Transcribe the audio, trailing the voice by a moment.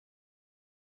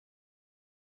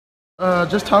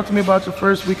Just talk to me about your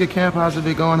first week of camp. How's it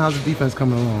been going? How's the defense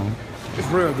coming along? It's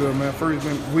real good, man. First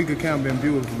week of camp been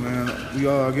beautiful, man. We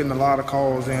getting a lot of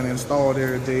calls in, installed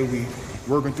every day. We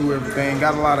working through everything.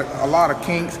 Got a lot of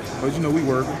kinks, but we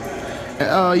working.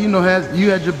 You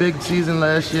had your big season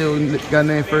last year. We got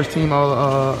named first team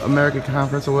All American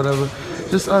Conference or whatever.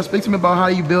 Just speak to me about how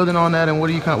you building on that and what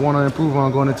do you want to improve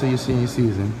on going into your senior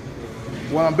season.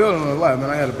 Well, I'm building on a lot,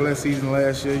 man. I had a blessed season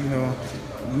last year.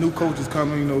 New coaches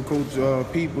coming.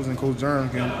 Coach Peoples and Coach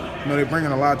Jernigan. They're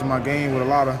bringing a lot to my game with a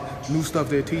lot of new stuff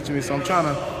they're teaching me. So I'm trying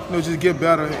to, just get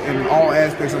better in all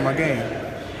aspects of my game.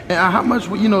 And how much,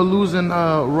 losing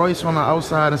Royce on the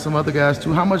outside and some other guys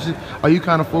too, how much are you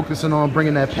kind of focusing on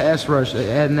bringing that pass rush,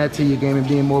 adding that to your game and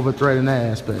being more of a threat in that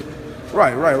aspect?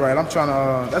 Right. I'm trying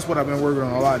to, that's what I've been working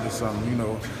on a lot this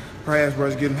summer, pass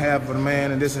rush, getting half of the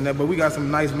man and this and that. But we got some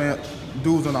nice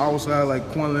dudes on the outside like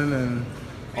Quinlan and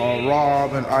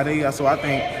Rob and Ade, so I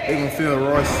think they're going to fill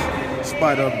Royce's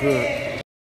spot up good.